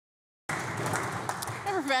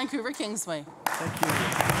Member for Vancouver Kingsway. Thank you.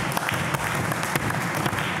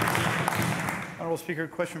 Honourable Speaker,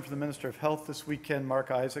 question for the Minister of Health. This weekend,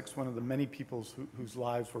 Mark Isaacs, one of the many people whose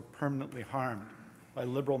lives were permanently harmed by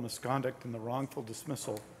Liberal misconduct and the wrongful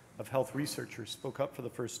dismissal of health researchers, spoke up for the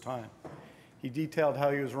first time. He detailed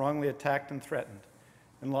how he was wrongly attacked and threatened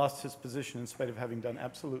and lost his position in spite of having done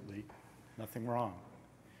absolutely nothing wrong.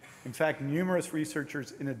 In fact, numerous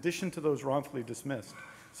researchers, in addition to those wrongfully dismissed,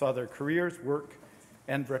 saw their careers, work,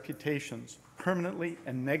 and reputations permanently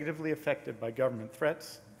and negatively affected by government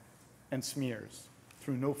threats and smears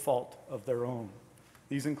through no fault of their own.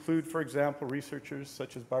 These include, for example, researchers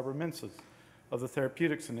such as Barbara Mintzes of the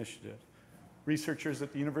Therapeutics Initiative, researchers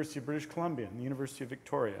at the University of British Columbia and the University of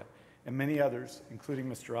Victoria, and many others, including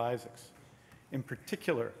Mr. Isaacs. In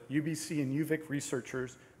particular, UBC and UVic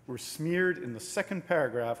researchers were smeared in the second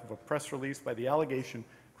paragraph of a press release by the allegation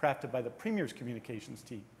crafted by the Premier's communications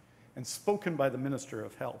team and spoken by the Minister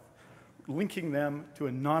of Health, linking them to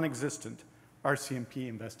a non-existent RCMP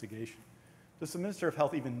investigation. Does the Minister of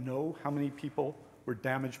Health even know how many people were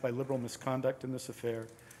damaged by Liberal misconduct in this affair?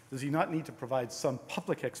 Does he not need to provide some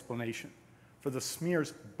public explanation for the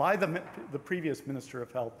smears by the previous Minister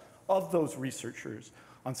of Health of those researchers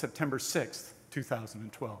on September 6th,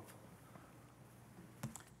 2012?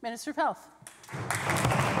 Minister of Health.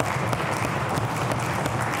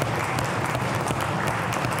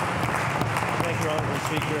 Thank you, Honourable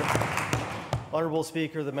Speaker. Honourable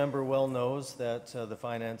Speaker, the member well knows that the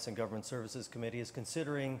Finance and Government Services Committee is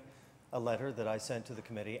considering a letter that I sent to the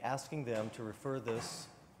committee asking them to refer this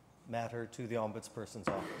matter to the Ombudsperson's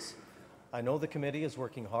office. I know the committee is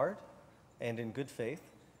working hard and in good faith,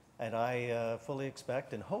 and I fully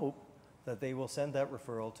expect and hope that they will send that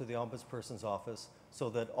referral to the Ombudsperson's office so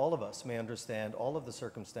that all of us may understand all of the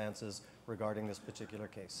circumstances regarding this particular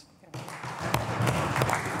case.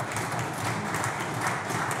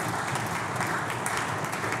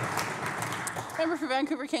 Member for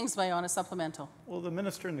Vancouver Kingsway on a supplemental. Well, the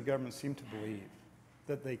Minister and the government seem to believe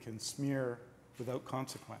that they can smear without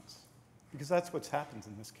consequence, because that's what's happened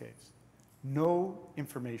in this case. No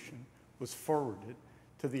information was forwarded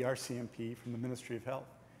to the RCMP from the Ministry of Health,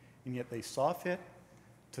 and yet they saw fit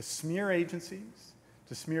to smear agencies,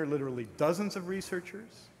 to smear literally dozens of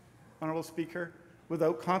researchers, Honourable Speaker,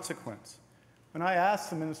 without consequence. When I asked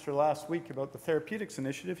the Minister last week about the Therapeutics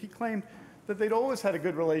Initiative, he claimed that they'd always had a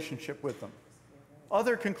good relationship with them.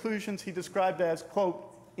 Other conclusions he described as,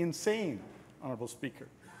 quote, insane, Honourable Speaker.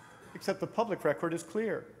 Except the public record is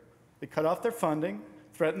clear. They cut off their funding,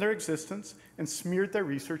 threatened their existence, and smeared their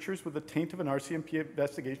researchers with the taint of an RCMP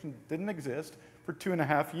investigation that didn't exist for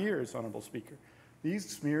 2.5 years, Honourable Speaker. These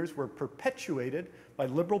smears were perpetuated by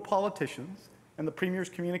Liberal politicians and the Premier's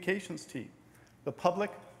communications team. The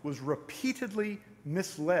public was repeatedly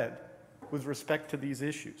misled with respect to these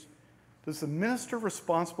issues. Does the Minister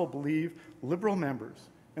responsible believe Liberal members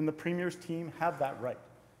and the Premier's team have that right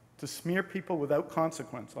to smear people without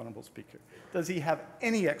consequence, Honourable Speaker? Does he have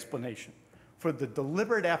any explanation for the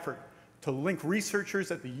deliberate effort to link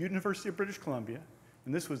researchers at the University of British Columbia,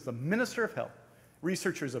 and this was the Minister of Health,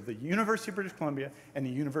 researchers of the University of British Columbia and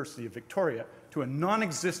the University of Victoria, to a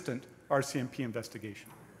non-existent RCMP investigation?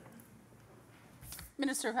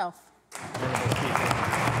 Minister of Health.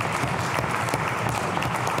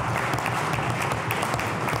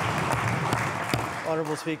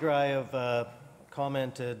 Honourable Speaker, I have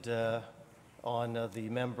commented on the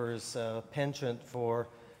member's penchant for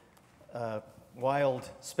wild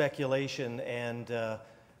speculation and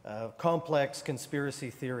complex conspiracy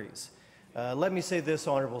theories. Let me say this,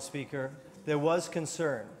 Honourable Speaker. There was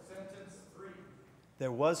concern.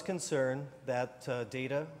 There was concern that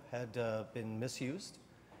data had been misused.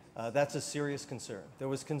 That's a serious concern. There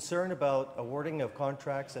was concern about awarding of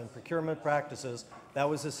contracts and procurement practices. That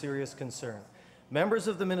was a serious concern. Members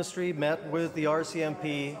of the ministry met with the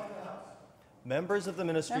RCMP. Members of the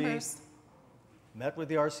ministry met with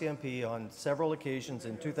the RCMP on several occasions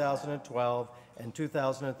in 2012 and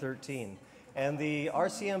 2013. And the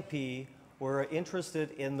RCMP were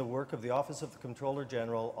interested in the work of the Office of the Comptroller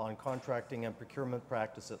General on contracting and procurement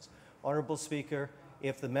practices. Honourable Speaker,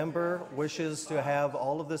 if the member wishes to have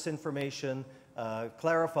all of this information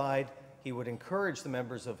clarified, he would encourage the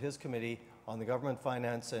members of his committee on the Government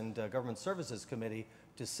Finance and Government Services Committee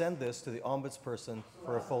to send this to the Ombudsperson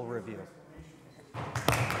for a full review.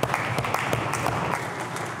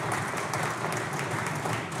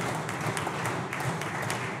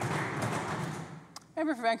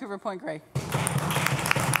 Member for Vancouver Point Grey.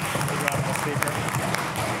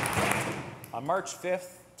 On March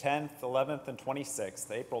 5th, 10th, 11th, and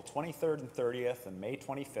 26th, April 23rd and 30th, and May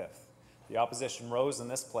 25th, the opposition rose in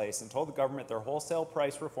this place and told the government their wholesale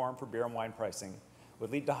price reform for beer and wine pricing would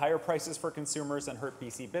lead to higher prices for consumers and hurt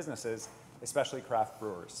BC businesses, especially craft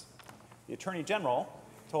brewers. The Attorney General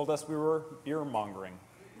told us we were beer mongering.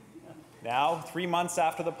 Now, 3 months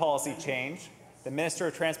after the policy change, the Minister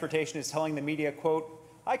of Transportation is telling the media, quote,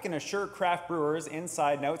 "I can assure craft brewers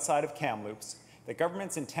inside and outside of Kamloops the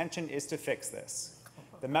government's intention is to fix this."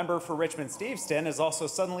 The member for Richmond-Steveston has also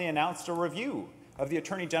suddenly announced a review of the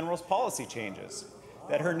Attorney General's policy changes.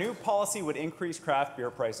 That her new policy would increase craft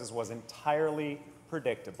beer prices was entirely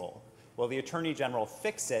predictable. Will the Attorney General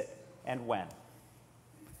fix it, and when?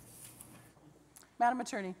 Madam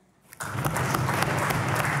Attorney.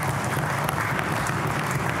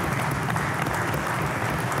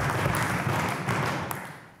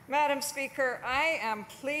 Madam Speaker, I am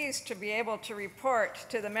pleased to be able to report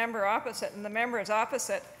to the member opposite and the members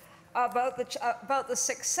opposite about the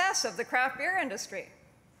success of the craft beer industry.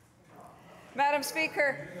 Madam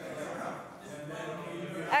Speaker,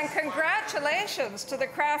 and congratulations to the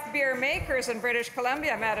craft beer makers in British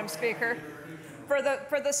Columbia, Madam Speaker, for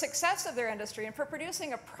the success of their industry and for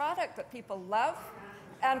producing a product that people love,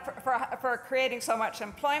 and for creating so much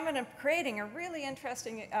employment and creating a really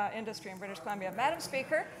interesting industry in British Columbia. Madam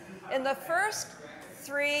Speaker, in the first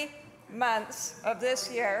 3 months of this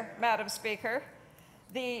year, Madam Speaker,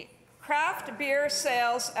 the craft beer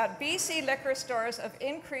sales at BC liquor stores have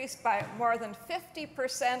increased by more than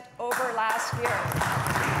 50% over last year.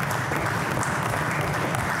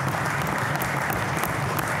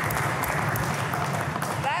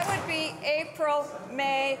 That would be April,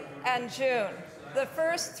 May, and June, the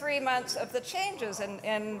first 3 months of the changes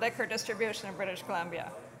in liquor distribution in British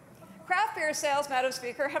Columbia. Craft beer sales, Madam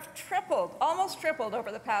Speaker, have tripled, almost tripled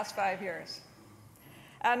over the past 5 years.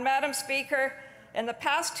 And Madam Speaker, in the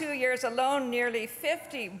past 2 years alone, nearly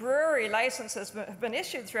 50 brewery licenses have been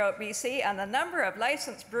issued throughout BC, and the number of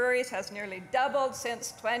licensed breweries has nearly doubled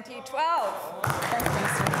since 2012. Thank you,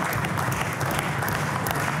 Minister.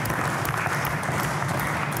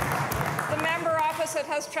 The member opposite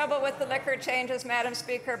has trouble with the liquor changes, Madam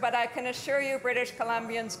Speaker, but I can assure you British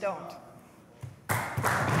Columbians don't.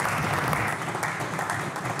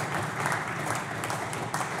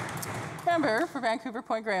 Member for Vancouver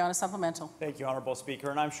Point Grey on a supplemental. Thank you, Honourable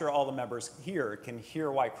Speaker, and I'm sure all the members here can hear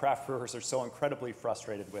why craft brewers are so incredibly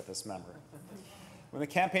frustrated with this member. When the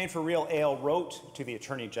Campaign for Real Ale wrote to the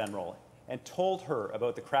Attorney General and told her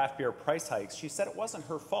about the craft beer price hikes, she said it wasn't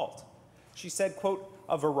her fault. She said, quote,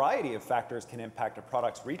 "A variety of factors can impact a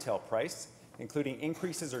product's retail price, including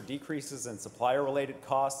increases or decreases in supplier-related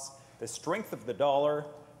costs, the strength of the dollar,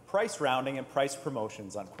 price rounding, and price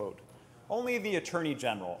promotions," unquote. Only the Attorney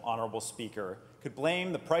General, Honourable Speaker, could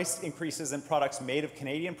blame the price increases in products made of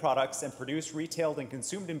Canadian products and produced, retailed, and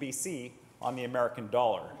consumed in BC on the American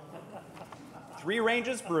dollar. Three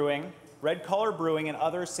Ranges Brewing, Red Collar Brewing, and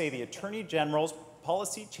others say the Attorney General's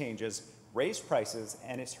policy changes raise prices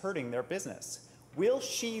and is hurting their business. Will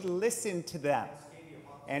she listen to them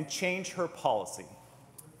and change her policy?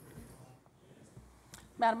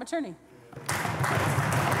 Madam Attorney.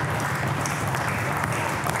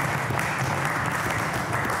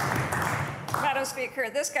 Madam Speaker,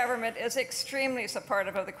 this government is extremely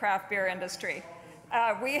supportive of the craft beer industry.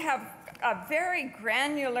 We have a very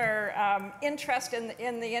granular interest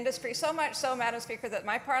in the industry, so much so, Madam Speaker, that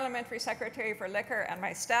my Parliamentary Secretary for Liquor and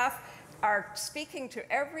my staff are speaking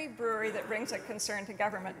to every brewery that brings a concern to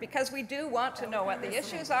government, because we do want to know what the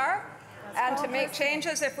issues are and to make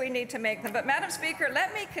changes if we need to make them. But Madam Speaker,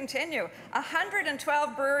 let me continue.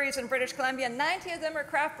 112 breweries in British Columbia, 90 of them are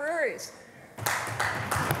craft breweries.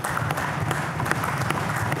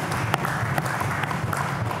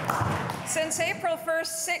 Since April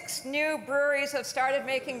 1st, 6 new breweries have started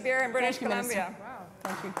making beer in British Columbia. Wow.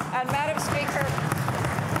 Thank you. And Madam Speaker,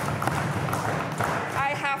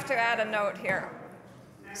 I have to add a note here.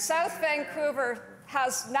 South Vancouver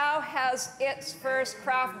now has its first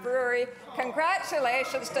craft brewery.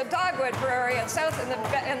 Congratulations to Dogwood Brewery in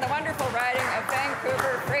the wonderful riding of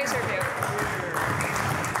Vancouver Fraserview.